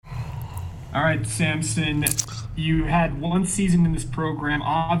All right, Samson, you had one season in this program.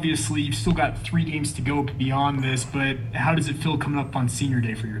 Obviously, you've still got 3 games to go beyond this, but how does it feel coming up on senior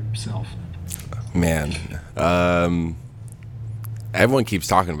day for yourself? Man, um, everyone keeps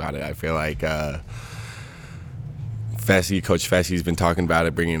talking about it. I feel like Coach Fessie's been talking about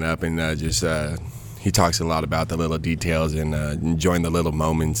it, bringing it up, and he talks a lot about the little details and enjoying the little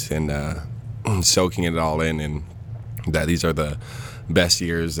moments and soaking it all in, and that these are the best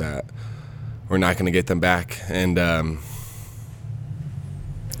years that we're not going to get them back. And it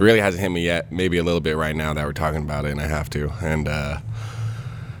really hasn't hit me yet. Maybe a little bit right now that we're talking about it, and I have to. And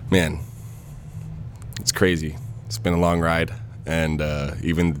man, it's crazy. It's been a long ride, and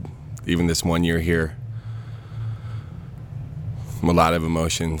even this 1 year here, a lot of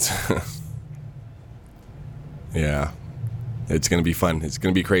emotions. Yeah, it's gonna be fun. It's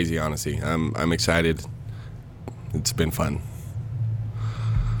gonna be crazy, honestly. I'm excited. It's been fun.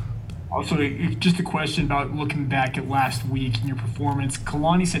 Also, just a question about looking back at last week and your performance.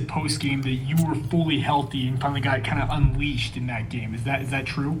 Kalani said post game that you were fully healthy and finally got kind of unleashed in that game. Is that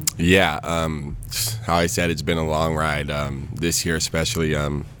true? Yeah, how I said, it's been a long ride. This year, especially,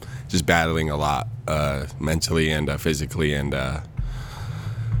 just battling a lot mentally and physically, and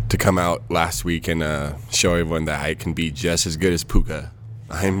to come out last week and show everyone that I can be just as good as Puka.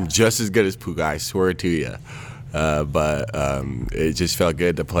 I'm just as good as Puka, I swear to you. But it just felt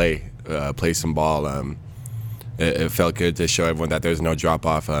good to play some ball. It felt good to show everyone that there's no drop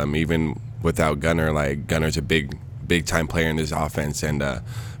off. Even without Gunner, like Gunner's a big time player in this offense, and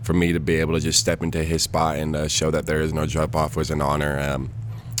for me to be able to just step into his spot and show that there is no drop off was an honor.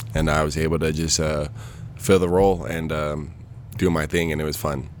 And I was able to just fill the role and do my thing, and it was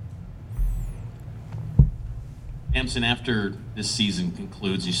fun. Samson, after this season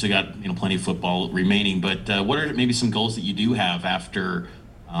concludes, you still got plenty of football remaining. But what are maybe some goals that you do have after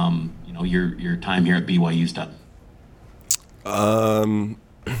your time here at BYU's done? I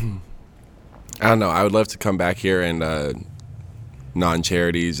don't know. I would love to come back here and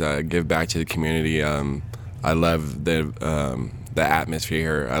non-charities, give back to the community. I love the atmosphere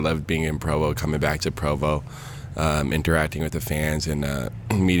here. I love being in Provo, coming back to Provo. Interacting with the fans and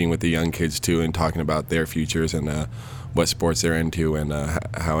meeting with the young kids too, and talking about their futures and what sports they're into, and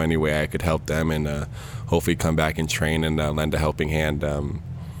how any way I could help them, and hopefully come back and train and lend a helping hand.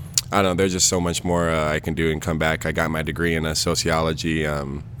 I don't know. There's just so much more I can do and come back. I got my degree in sociology. I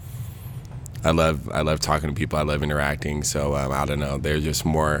love talking to people. I love interacting. So I don't know. There's just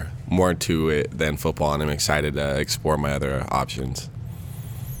more to it than football, and I'm excited to explore my other options.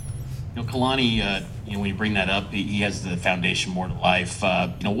 Kalani, when you bring that up, he has the foundation more to life.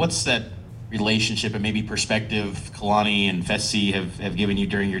 What's that relationship and maybe perspective Kalani and Fessy have given you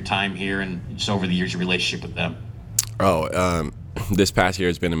during your time here, and just over the years, your relationship with them? This past year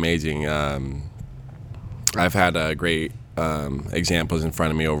has been amazing. I've had great examples in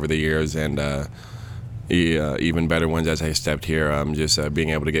front of me over the years, and even better ones as I stepped here. Just being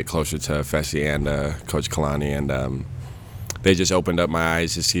able to get closer to Fessy and Coach Kalani, and they just opened up my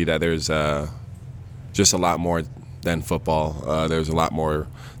eyes to see that there's just a lot more than football. There's a lot more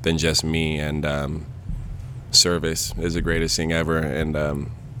than just me, and service is the greatest thing ever.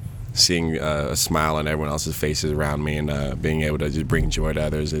 And seeing a smile on everyone else's faces around me, and being able to just bring joy to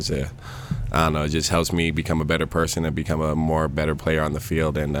others I don't know, it just helps me become a better person and become a more better player on the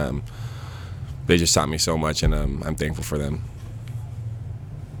field. And they just taught me so much, and I'm thankful for them.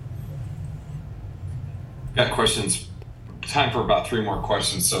 Got questions. Time for about 3 more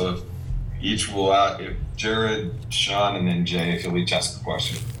questions, so if each will out, if Jared, Sean, and then Jay, if you'll each ask a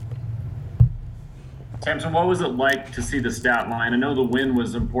question. Samson, what was it like to see the stat line? I know the win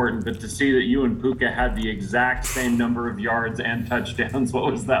was important, but to see that you and Puka had the exact same number of yards and touchdowns, what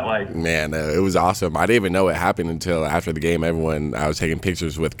was that like? Man, it was awesome. I didn't even know it happened until after the game. Everyone I was taking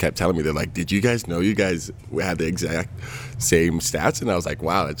pictures with kept telling me, they're like, did you guys know you guys had the exact same stats? And I was like,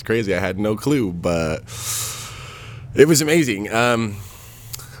 wow, it's crazy. I had no clue, but it was amazing.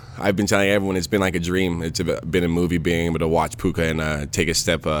 I've been telling everyone it's been like a dream. It's been a movie, being able to watch Puka and take a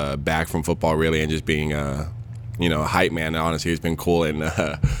step back from football, really, and just being, a hype man. Honestly, it's been cool, and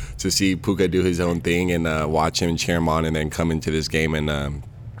to see Puka do his own thing and watch him and cheer him on, and then come into this game and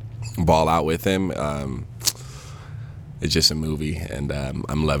ball out with him. It's just a movie, and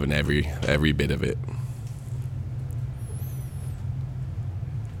I'm loving every bit of it.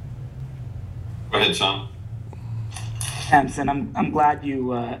 Go ahead, Sean. Samson, I'm glad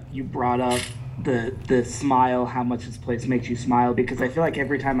you brought up the smile, how much this place makes you smile, because I feel like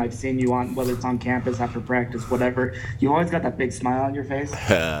every time I've seen you on, whether it's on campus, after practice, whatever, you always got that big smile on your face.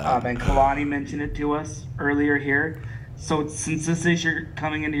 And Kalani mentioned it to us earlier here. So since this is your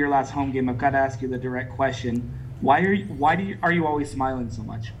coming into your last home game, I've got to ask you the direct question: are you always smiling so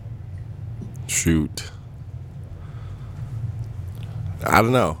much? Shoot. I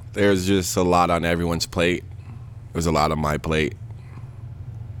don't know. There's just a lot on everyone's plate. There's a lot on my plate.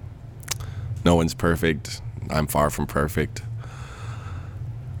 No one's perfect. I'm far from perfect.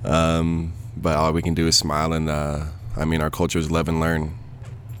 But all we can do is smile, and our culture is love and learn.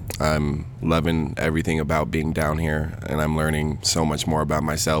 I'm loving everything about being down here, and I'm learning so much more about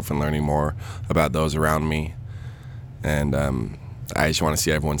myself and learning more about those around me. And I just want to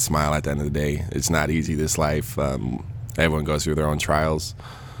see everyone smile at the end of the day. It's not easy, this life. Everyone goes through their own trials,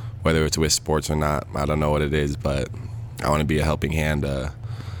 whether it's with sports or not. I don't know what it is, but I want to be a helping hand. I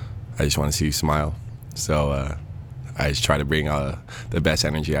just want to see you smile. So I just try to bring the best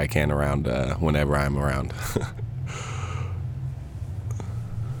energy I can around whenever I'm around.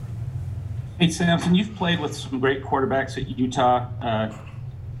 Hey, Samson, you've played with some great quarterbacks at Utah.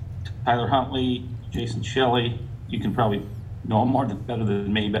 Tyler Huntley, Jason Shelley. You can probably know them better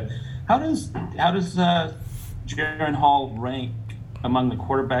than me, but how does Jaren Hall rank among the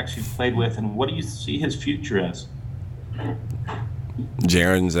quarterbacks you've played with, and what do you see his future as?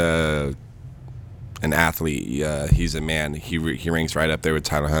 Jaren's an athlete. He's a man. He ranks right up there with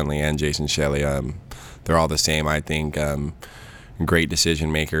Tyler Huntley and Jason Shelley. They're all the same, I think. Great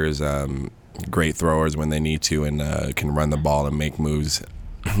decision makers, great throwers when they need to, and can run the ball and make moves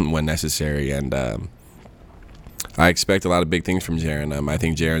when necessary. And I expect a lot of big things from Jaren. I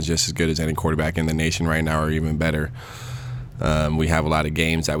think Jaren's just as good as any quarterback in the nation right now, or even better. We have a lot of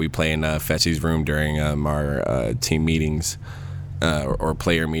games that we play in Fessie's room during our team meetings or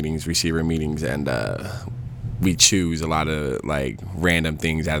player meetings, receiver meetings, and we choose a lot of like random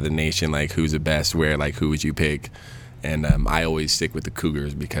things out of the nation, like who's the best, where, like who would you pick? And I always stick with the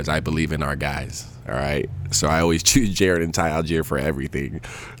Cougars because I believe in our guys. All right, so I always choose Jared and Ty Algier for everything.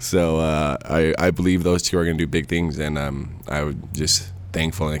 So I believe those two are going to do big things, and I was just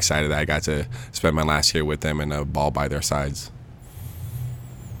thankful and excited that I got to spend my last year with them and ball by their sides.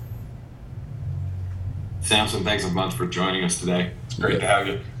 Samson, thanks a bunch for joining us today. It's great to have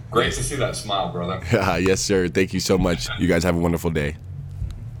you. Great to see that smile, brother. Yes, sir. Thank you so much. You guys have a wonderful day.